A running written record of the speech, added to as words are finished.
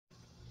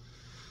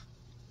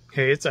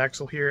Hey, it's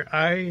Axel here.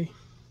 I'm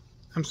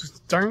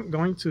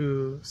going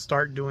to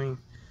start doing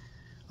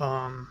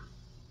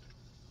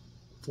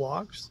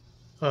vlogs.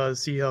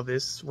 See how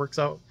this works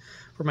out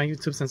for my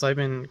YouTube, since I've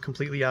been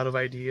completely out of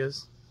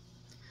ideas,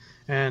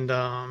 and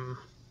none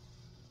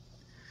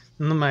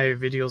of my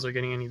videos are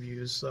getting any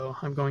views. So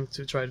I'm going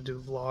to try to do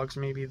vlogs.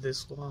 Maybe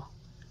this will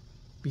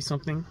be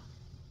something.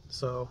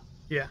 So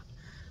yeah,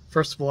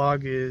 first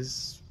vlog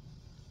is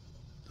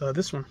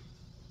this one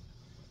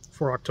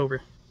for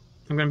October.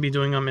 I'm going to be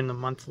doing them in the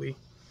monthly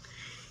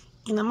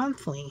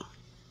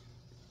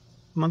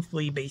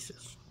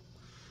basis.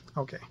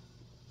 Okay.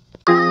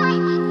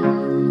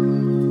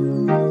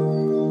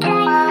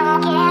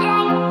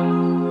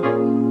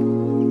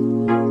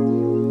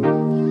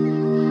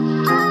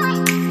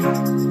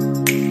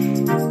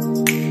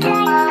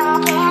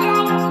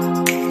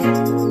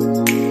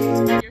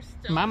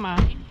 Mama.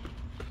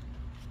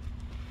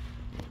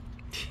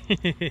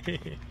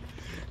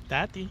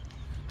 Daddy.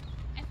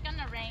 It's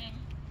gonna rain.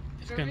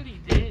 It already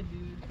did,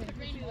 dude. It's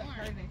rain more.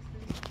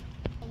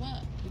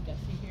 What?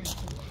 Here.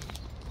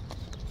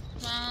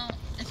 Well,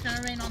 it's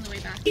gonna rain on the way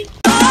back.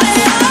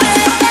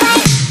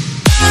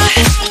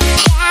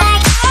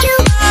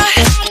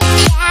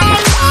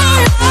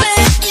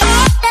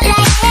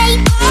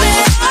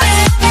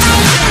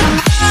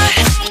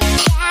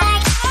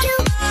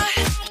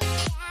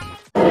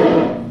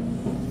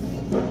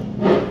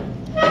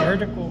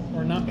 Vertical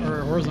or not,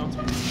 or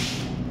horizontal.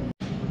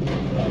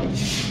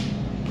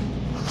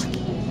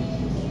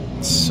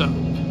 Sup,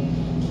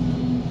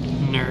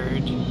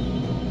 nerds.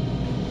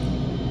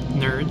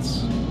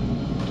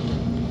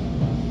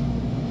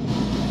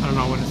 I don't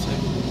know what to say.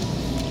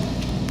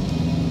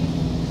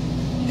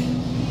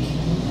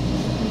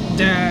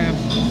 Dab.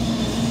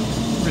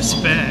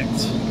 Respect.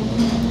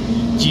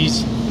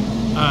 Jeez.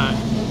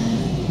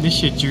 This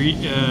shit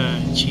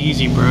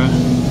cheesy, bruh.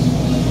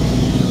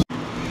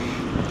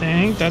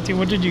 Dang, Tati,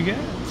 what did you get?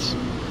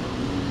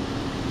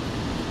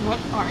 What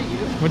are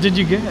you? What did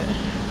you get?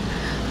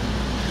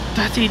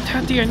 Tati,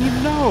 I need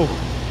to know.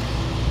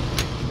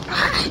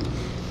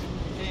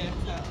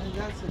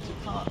 That's what you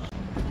call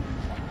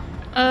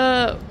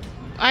it.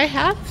 I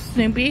have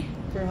Snoopy.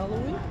 For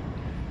Halloween?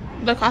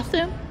 The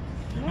costume?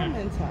 No,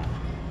 Mensa.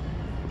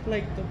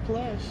 Like the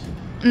plush.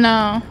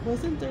 No.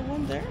 Wasn't there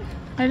one there?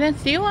 I didn't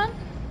see one.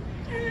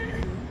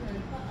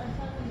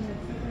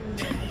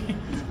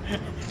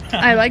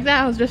 I like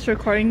that I was just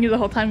recording you the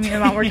whole time me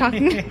and Mom were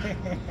talking.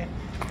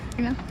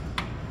 You know?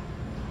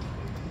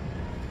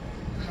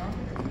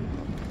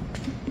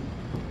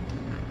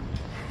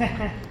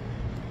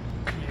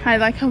 I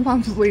like how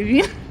Mom's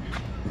leaving.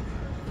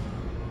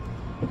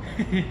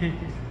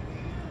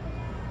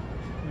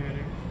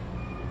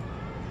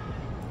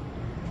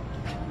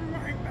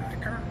 My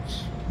back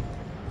hurts.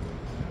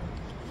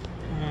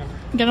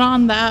 Get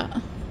on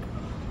that.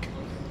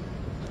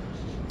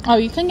 Oh,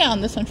 you can get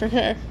on this one for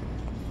sure.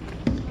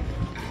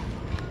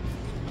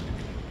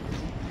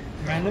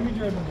 Man, let me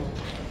drive the boat.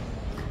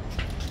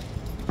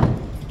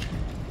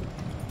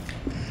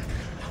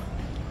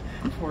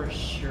 For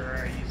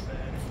sure, you said.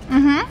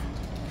 Mm-hmm.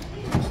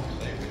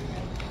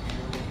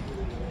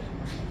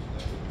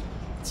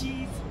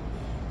 Cheese.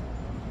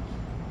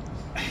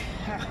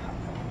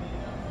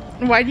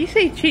 Why do you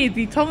say cheese?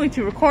 You told me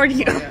to record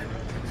you.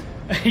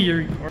 You're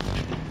recording.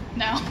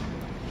 No.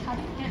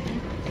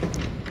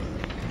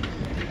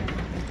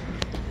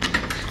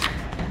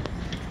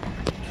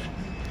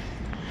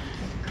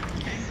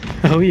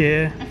 Oh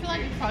yeah. I feel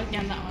like you'd probably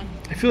get on that one.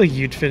 I feel like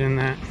you'd fit in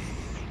that.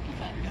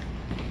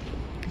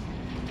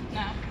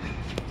 No.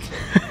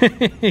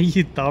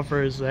 You thought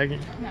for a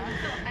second. No.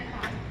 I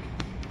thought.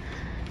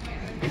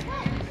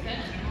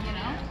 You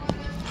know?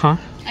 Huh?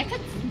 I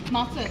could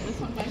not sit this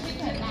one, but I could sit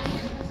that one.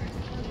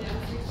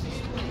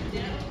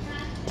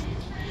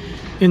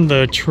 In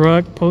the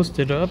truck,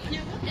 posted up.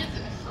 Yeah, what is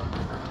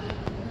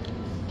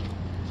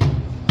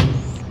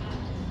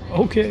it?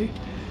 Okay.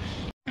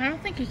 I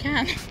don't think you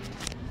can.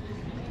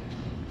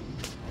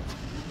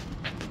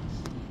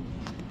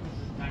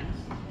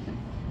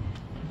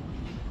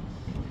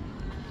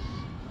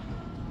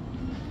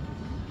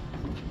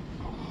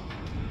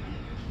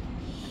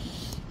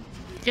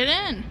 Get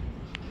in.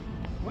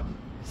 What?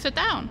 Sit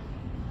down.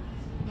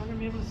 I'm not gonna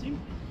be able to see me.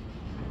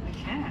 I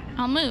can't.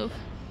 I'll move.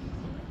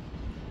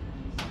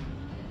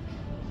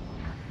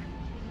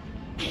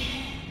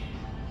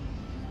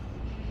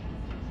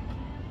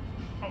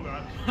 Oh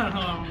god. I don't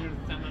know how I'm gonna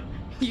stand up.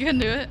 You can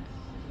do it.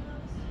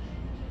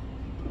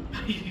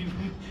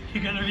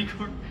 You're gonna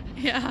record?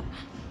 Yeah.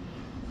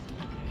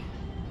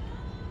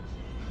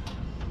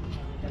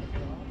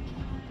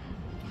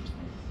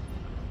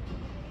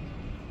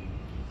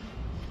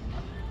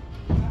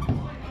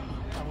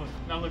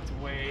 That looked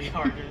way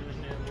harder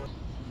than it was.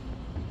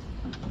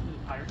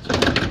 Pirates.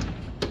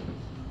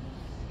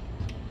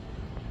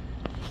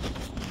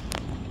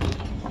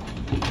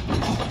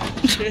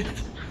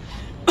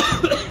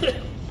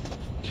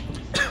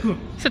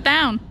 Sit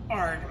down.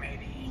 Arg,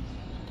 maybe.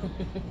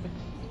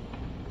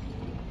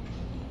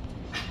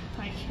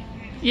 I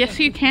can't. Yes,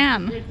 you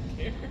can.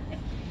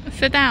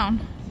 Sit down.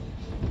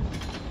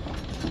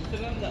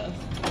 Sit on this.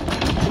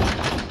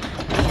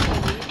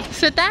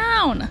 Sit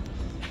down.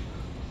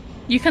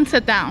 You can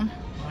sit down.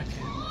 I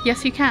can't.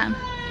 Yes, you can.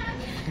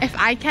 If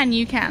I can,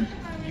 you can.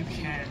 You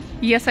can't.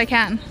 Yes, I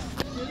can.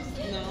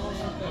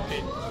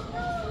 Okay.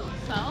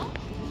 So?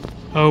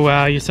 Oh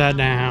wow, you sat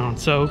down.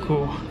 So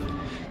cool.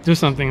 Do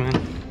something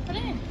then. Put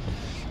it in.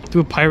 Do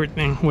a pirate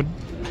thing. What?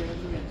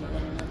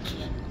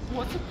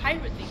 What's a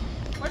pirate thing?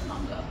 Where's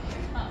Mom go?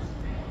 Oh,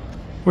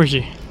 Where's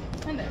she?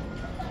 in there.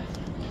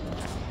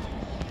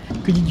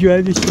 Could you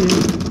drive this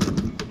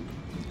thing?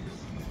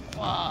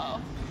 Wow.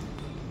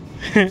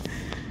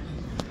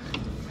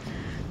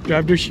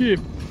 Drive the ship.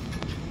 Do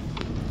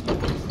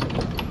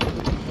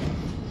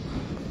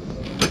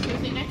you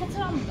think I can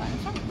sit on the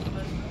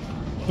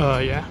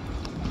dinosaur? Yeah.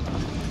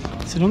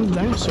 Sit on the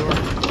dinosaur.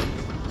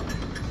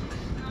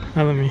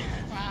 Now let me.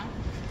 Wow.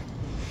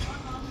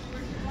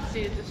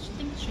 Dude, this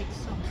thing shakes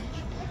so much.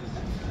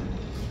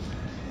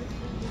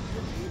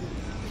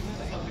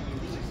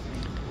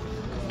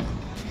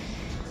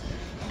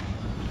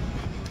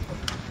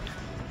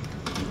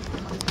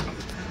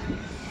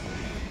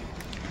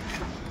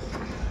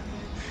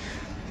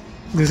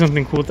 Do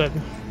something cool, that.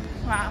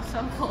 Wow,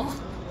 so cool.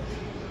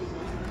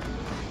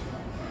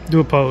 Do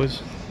a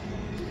pose.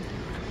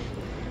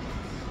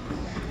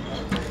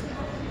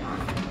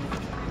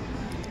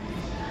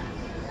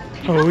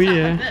 Oh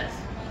yeah. Like this.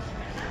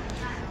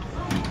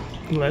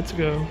 Let's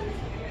go.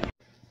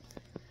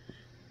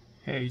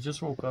 Hey,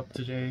 just woke up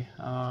today.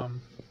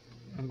 I'm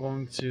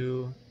going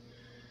to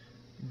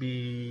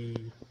be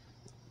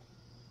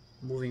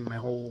moving my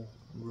whole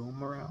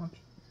room around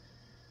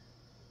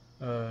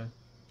to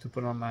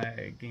put on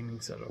my gaming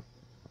setup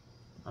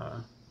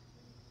up.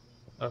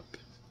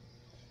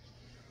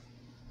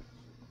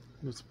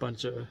 It's a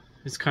bunch of,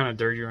 it's kind of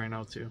dirty right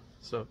now too,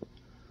 so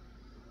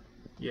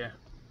yeah.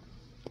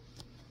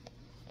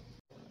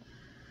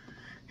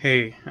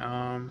 Hey,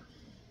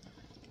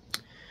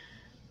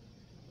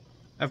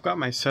 I've got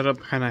my setup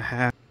kind of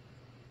half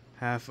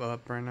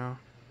up right now.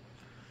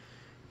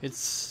 I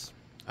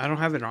don't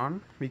have it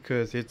on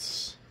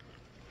because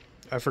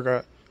I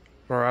forgot,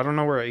 or I don't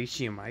know where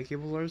HDMI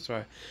cables are,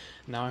 so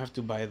now I have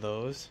to buy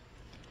those.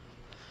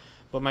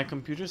 But my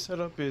computer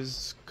setup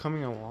is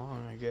coming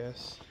along, I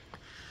guess.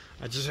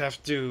 I just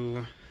have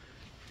to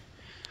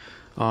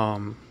buy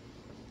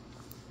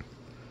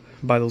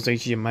those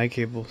HDMI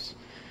cables.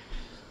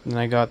 And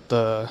I got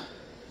the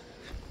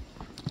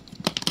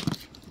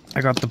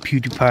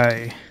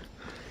PewDiePie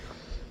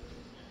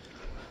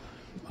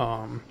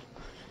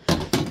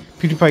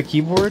PewDiePie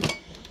keyboard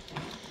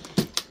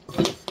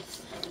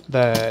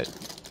that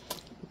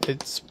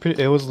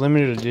it was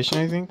limited edition,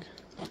 I think,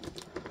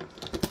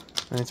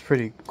 and it's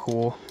pretty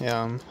cool.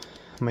 Yeah,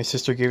 my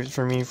sister gave it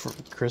for me for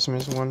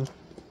Christmas one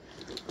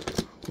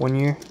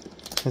year.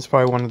 It's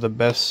probably one of the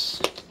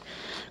best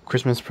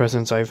Christmas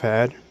presents I've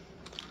had.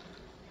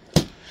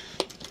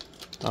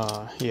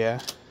 Yeah,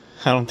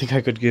 I don't think I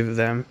could give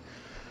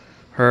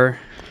her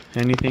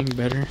anything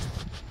better.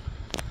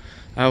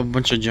 I have a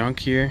bunch of junk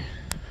here.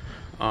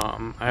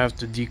 I have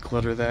to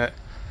declutter that.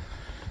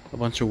 A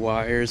bunch of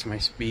wires, my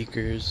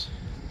speakers.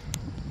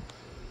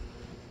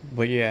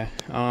 But yeah,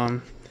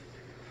 I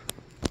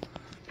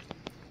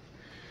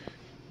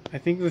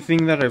think the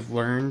thing that I've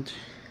learned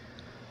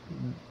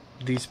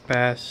these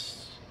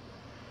past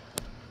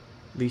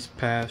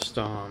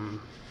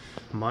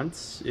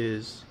months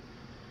is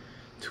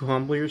to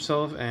humble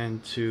yourself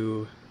and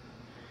to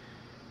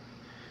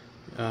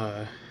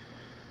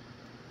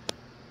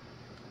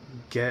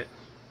get,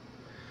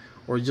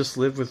 or just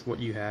live with what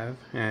you have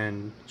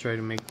and try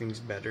to make things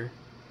better.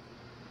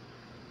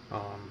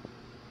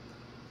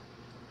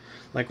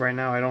 Like right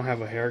now I don't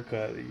have a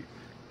haircut,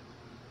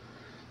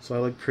 so I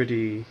look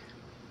pretty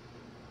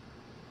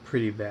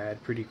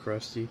bad, pretty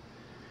crusty,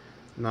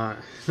 not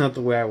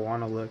the way I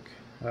want to look.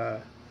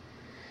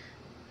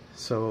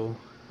 So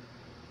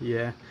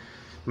yeah,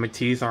 my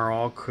teeth are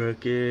all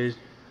crooked.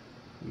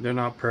 They're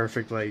not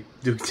perfect like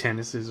Duke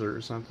Dennis's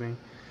or something.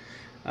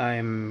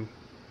 I'm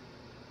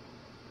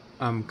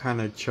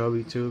kind of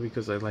chubby too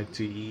because I like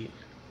to eat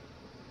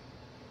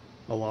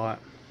a lot,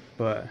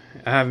 but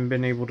I haven't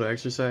been able to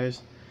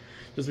exercise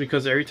just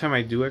because every time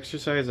I do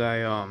exercise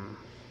I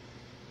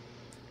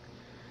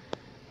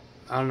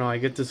don't know, I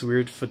get this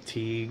weird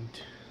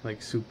fatigued,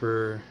 like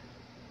super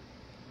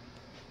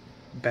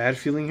bad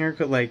feeling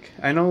haircut. Like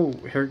I know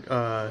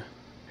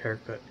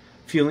haircut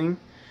feeling.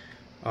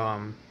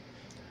 I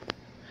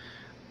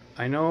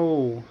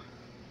know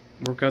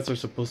workouts are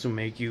supposed to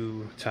make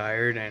you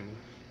tired and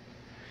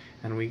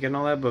weak and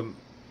all that, but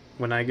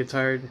when I get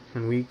tired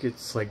and weak,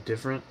 it's like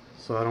different.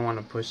 So I don't want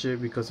to push it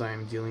because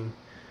I'm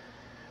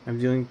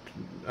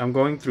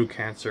going through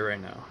cancer right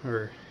now,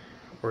 or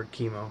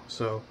chemo.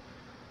 So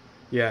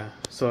yeah.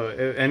 So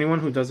if anyone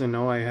who doesn't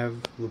know, I have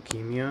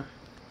leukemia.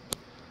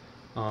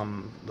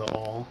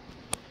 The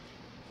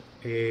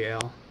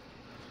AAL,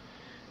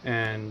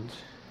 and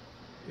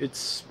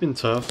it's been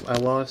tough. I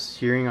lost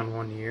hearing on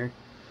one ear,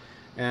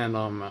 and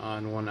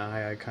on one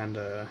eye I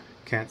kinda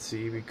can't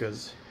see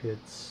because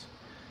it's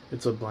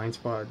a blind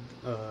spot,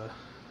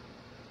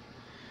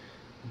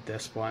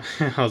 death spot.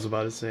 I was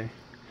about to say.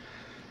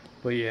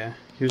 But yeah,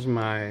 here's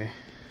my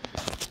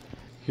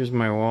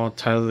wall.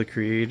 Tyler the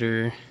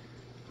Creator,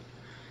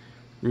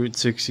 Route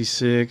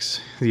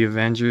 66, The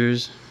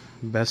Avengers,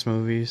 best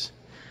movies,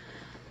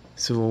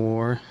 Civil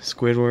War,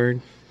 Squidward,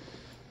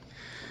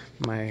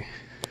 the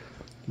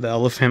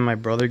elephant my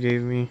brother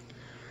gave me,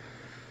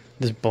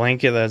 this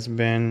blanket that's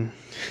been,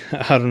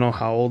 I don't know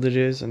how old it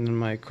is, and then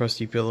my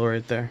crusty pillow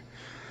right there.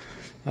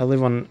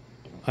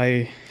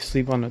 I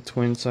sleep on a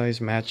twin size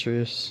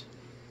mattress.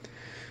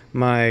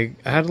 I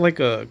had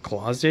like a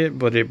closet,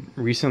 but it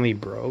recently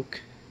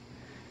broke,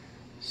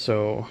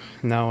 so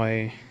now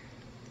I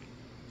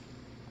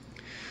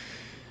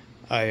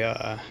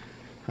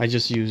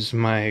just use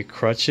my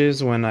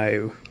crutches when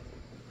I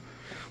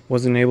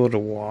wasn't able to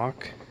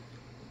walk,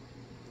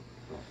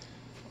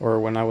 or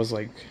when I was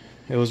like,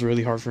 it was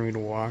really hard for me to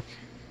walk.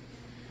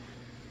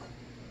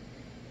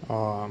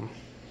 All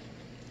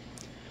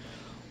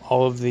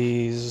of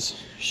these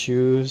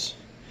shoes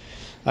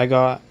I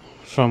got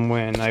from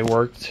when I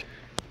worked,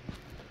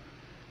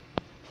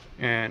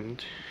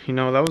 and you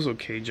know, that was an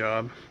okay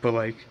job, but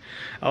like,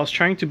 I was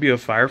trying to be a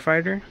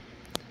firefighter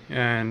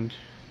and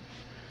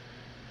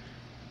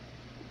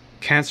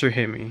cancer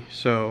hit me,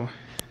 so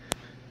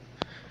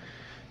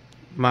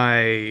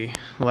my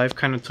life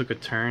kind of took a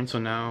turn. So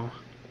now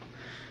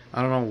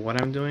I don't know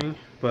what I'm doing,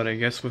 but I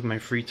guess with my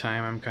free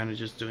time I'm kind of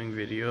just doing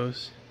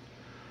videos,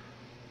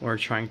 or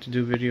trying to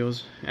do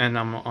videos, and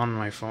I'm on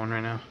my phone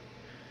right now,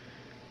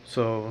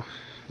 so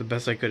the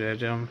best I could edit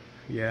them.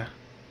 Yeah,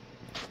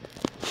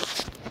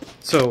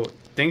 so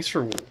thanks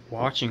for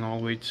watching all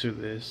the way to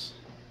this.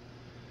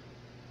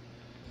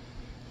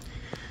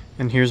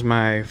 And here's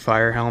my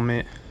fire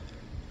helmet.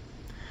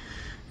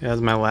 It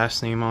has my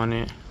last name on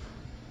it,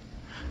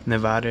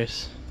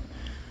 Nevares,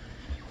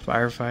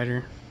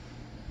 firefighter.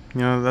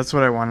 You know, that's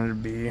what I wanted to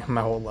be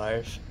my whole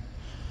life.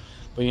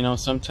 But you know,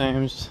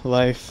 sometimes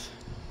life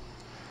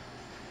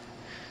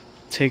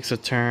takes a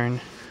turn.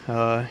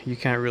 You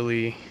can't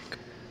really,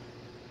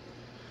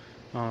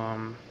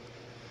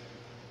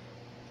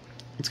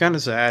 it's kind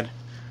of sad.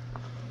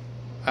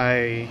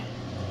 I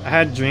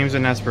had dreams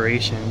and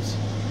aspirations,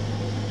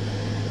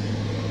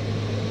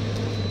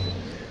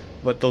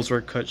 but those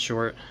were cut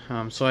short.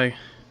 So I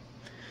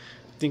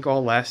think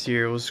all last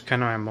year was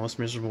kind of my most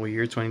miserable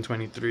year,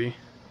 2023.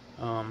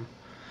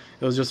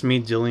 It was just me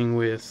dealing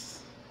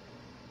with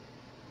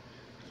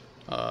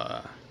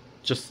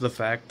just the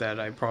fact that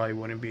I probably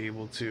wouldn't be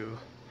able to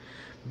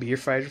be a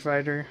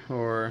firefighter,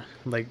 or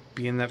like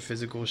be in that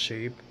physical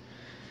shape.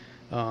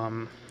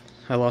 I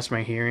lost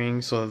my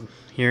hearing, so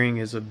hearing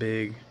is a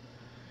big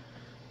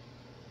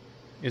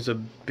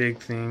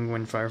thing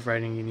when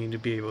firefighting. You need to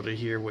be able to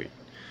hear what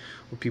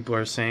people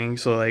are saying.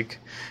 So like,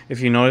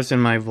 if you notice in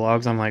my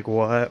vlogs, I'm like,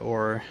 what,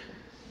 or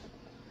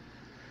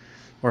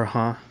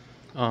huh,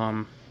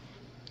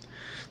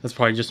 that's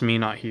probably just me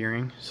not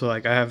hearing. So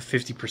like, I have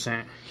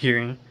 50%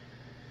 hearing.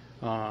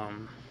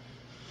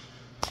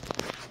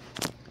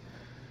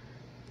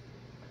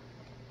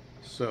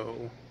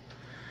 So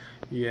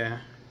yeah,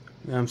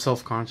 I'm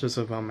self-conscious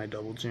about my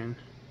double chin,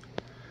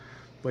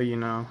 but you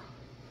know,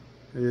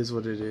 it is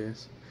what it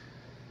is.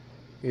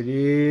 It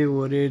is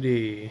what it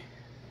is.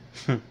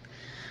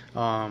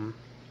 But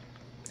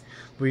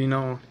you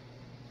know,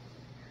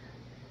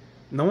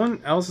 no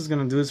one else is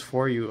gonna do this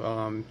for you.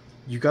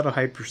 You gotta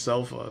hype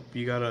yourself up.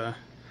 You gotta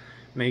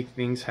make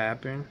things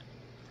happen.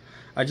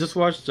 I just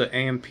watched the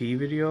AMP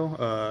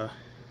video.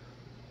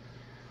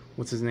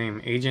 What's his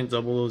name? Agent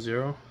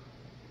 000.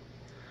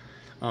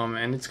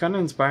 And it's kind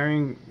of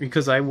inspiring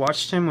because I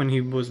watched him when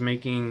he was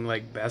making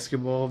like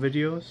basketball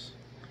videos,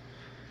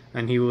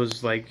 and he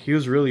was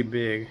really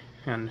big,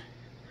 and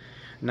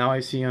now I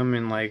see him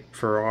in like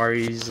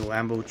Ferraris,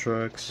 Lambo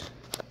trucks,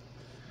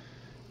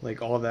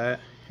 like all that.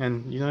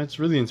 And you know, it's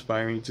really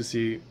inspiring to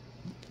see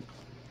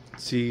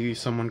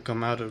someone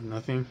come out of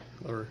nothing,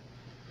 or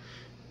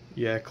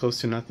yeah,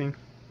 close to nothing.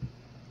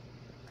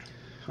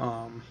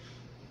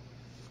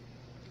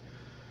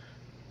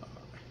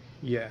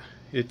 Yeah,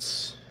 it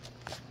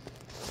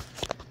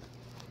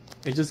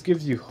just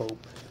gives you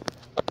hope.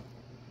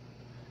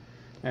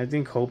 I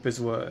think hope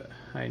is what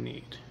I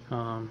need.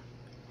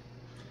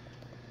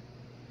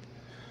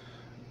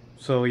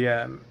 So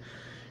yeah,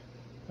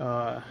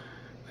 I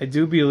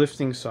do be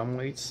lifting some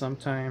weights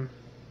sometime,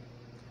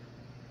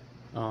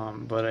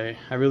 but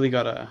I really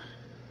gotta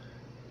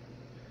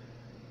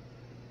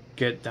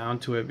get down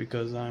to it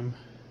because I'm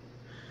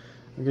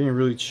getting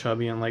really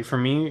chubby, and like for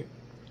me,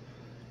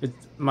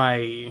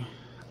 I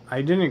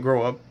didn't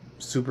grow up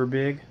super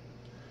big.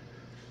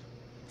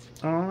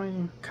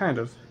 Kind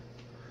of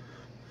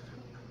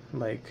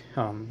like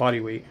body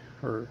weight,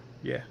 or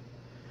yeah,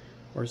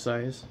 or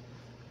size.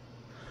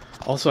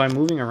 Also, I'm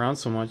moving around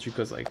so much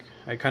because like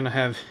I kind of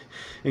have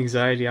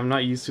anxiety. I'm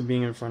not used to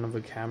being in front of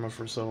a camera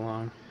for so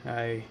long.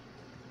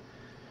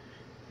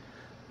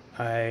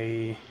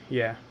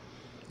 Yeah,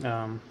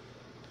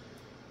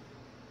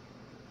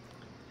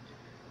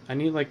 I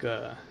need like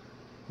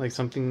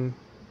something,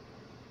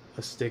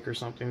 a stick or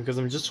something, because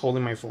I'm just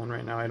holding my phone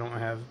right now. I don't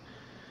have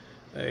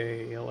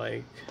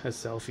a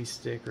selfie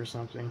stick or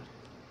something,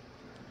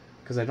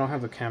 because I don't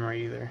have a camera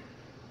either.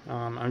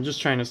 I'm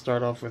just trying to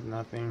start off with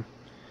nothing.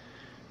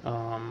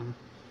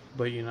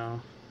 But you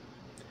know,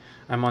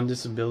 I'm on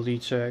disability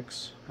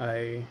checks.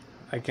 I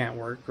can't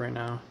work right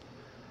now.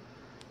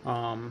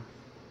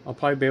 I'll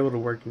probably be able to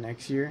work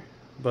next year,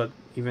 but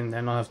even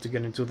then I'll have to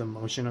get into the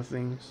motion of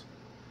things,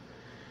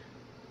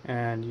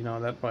 and you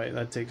know,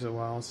 that takes a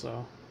while.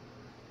 So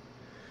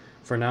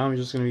for now I'm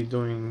just gonna be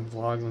doing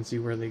vlogs and see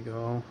where they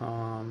go.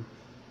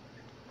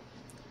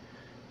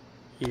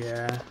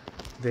 Yeah,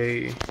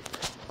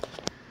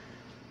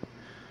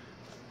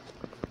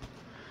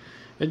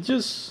 it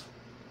just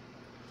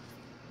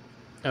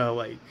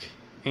like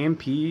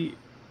AMP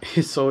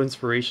is so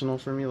inspirational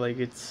for me. Like,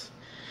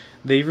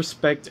 they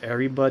respect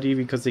everybody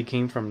because they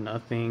came from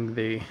nothing.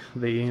 They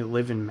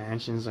live in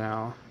mansions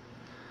now.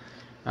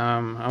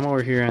 I'm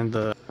over here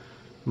and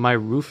my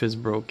roof is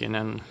broken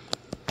and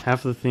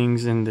half the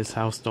things in this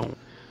house don't.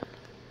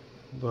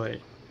 But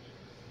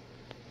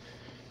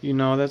you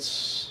know, I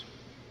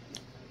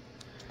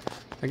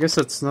guess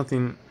that's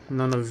none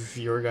of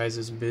your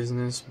guys'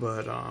 business.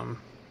 But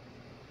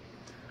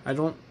I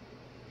don't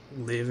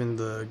live in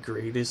the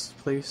greatest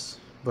place,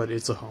 but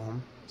it's a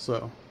home,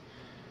 so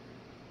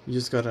you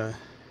just gotta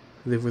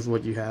live with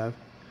what you have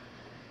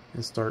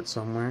and start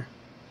somewhere.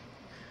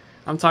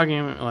 I'm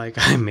talking like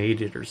I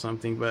made it or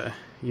something, but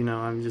you know,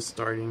 I'm just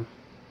starting.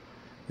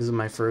 This is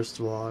my first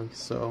vlog,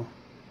 so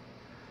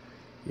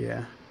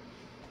yeah.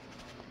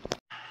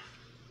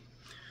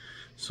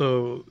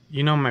 So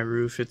you know, my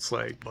roof, it's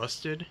like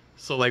busted,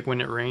 so like when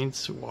it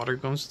rains, water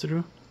goes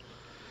through.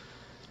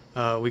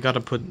 We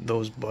gotta put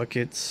those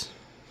buckets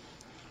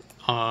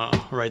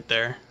right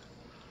there.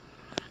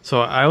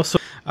 So I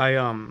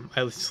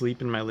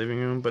sleep in my living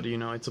room, but you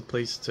know, it's a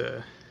place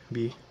to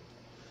be.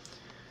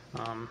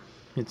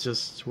 It's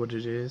just what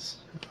it is.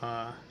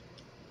 I'm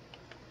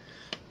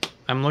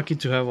lucky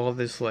to have all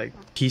this like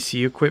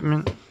PC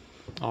equipment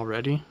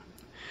already.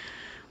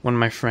 One of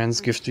my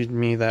friends gifted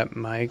me that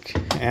mic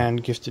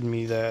and gifted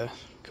me the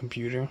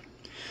computer.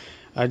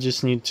 I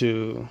just need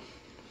to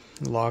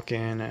lock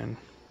in and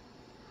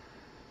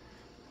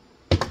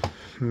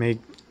make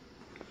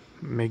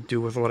do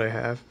with what I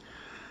have.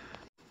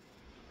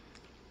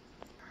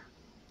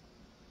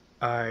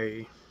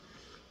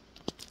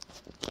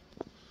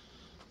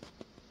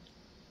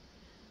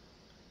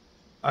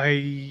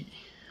 I'm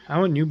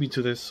a newbie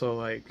to this, so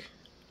like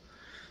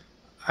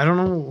I don't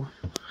know.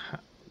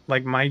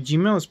 Like, my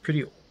Gmail is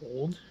pretty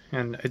old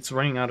and it's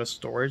running out of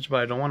storage,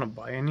 but I don't want to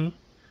buy any.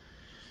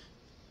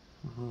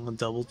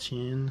 Double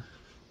chin.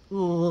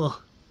 Ugh.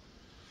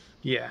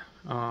 Yeah.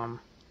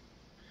 I'm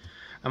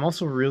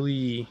also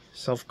really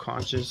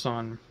self-conscious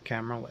on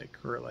camera, like,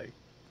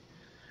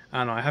 I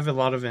don't know, I have a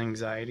lot of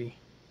anxiety.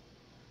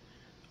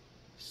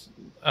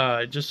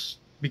 Just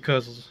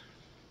because,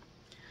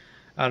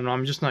 I don't know,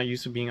 I'm just not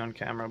used to being on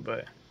camera,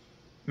 but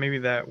maybe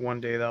that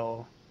one day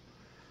that'll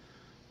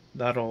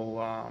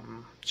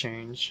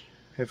change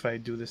if I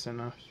do this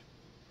enough.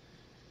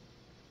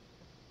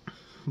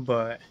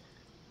 But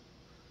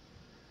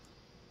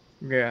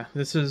yeah,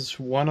 this is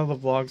one of the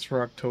vlogs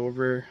for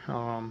October.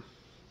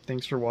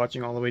 Thanks for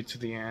watching all the way to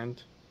the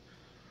end.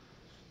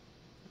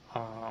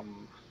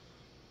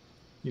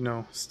 You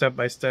know, step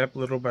by step,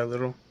 little by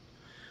little,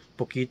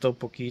 poquito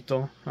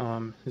poquito,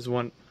 is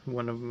one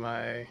of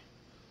my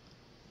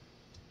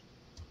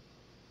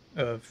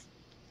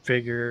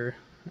figure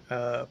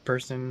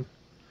person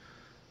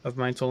of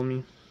mine told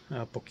me,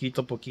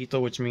 poquito poquito,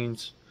 which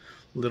means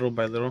little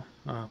by little.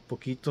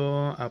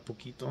 Poquito a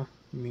poquito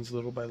means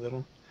little by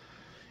little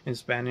in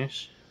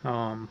Spanish.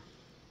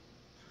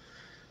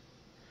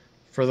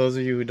 For those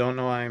of you who don't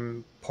know,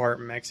 I'm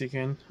part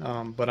Mexican,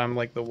 but I'm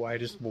like the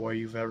whitest boy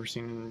you've ever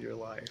seen in your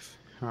life.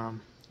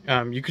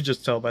 You could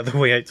just tell by the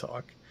way I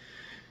talk.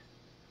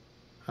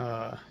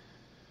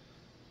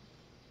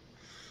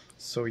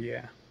 So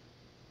yeah,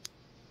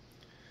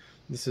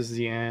 this is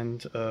the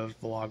end of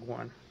vlog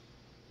 1.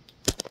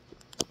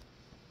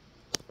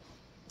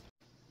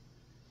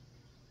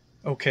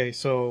 Okay,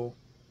 so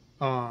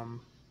I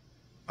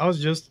was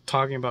just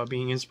talking about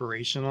being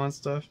inspirational and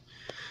stuff,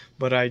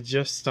 but I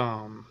just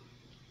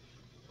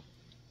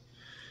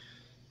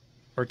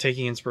or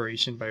taking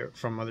inspiration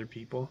from other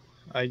people.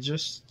 I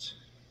just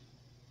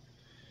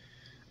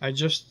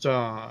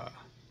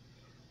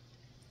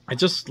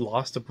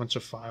lost a bunch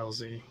of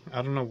files. I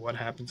don't know what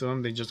happened to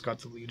them. They just got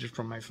deleted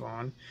from my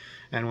phone,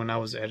 and when I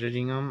was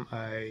editing them,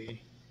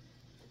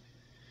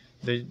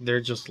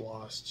 they're just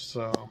lost.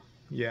 So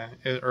yeah,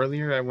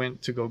 earlier I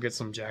went to go get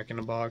some Jack in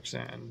the Box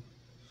and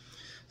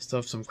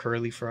stuff, some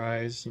curly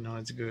fries. You know,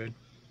 it's good,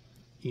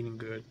 eating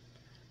good,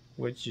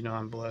 which, you know,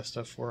 I'm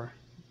blessed for.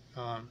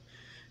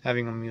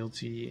 Having a meal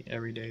to eat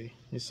every day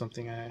is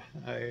something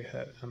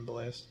I'm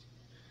blessed.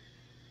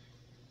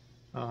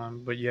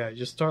 But yeah,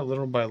 just start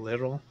little by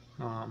little.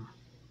 I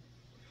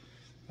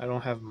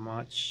don't have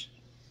much,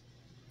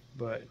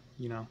 but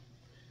you know,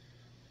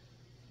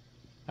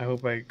 I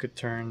hope I could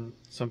turn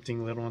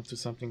something little into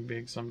something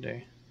big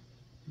someday.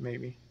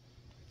 Maybe.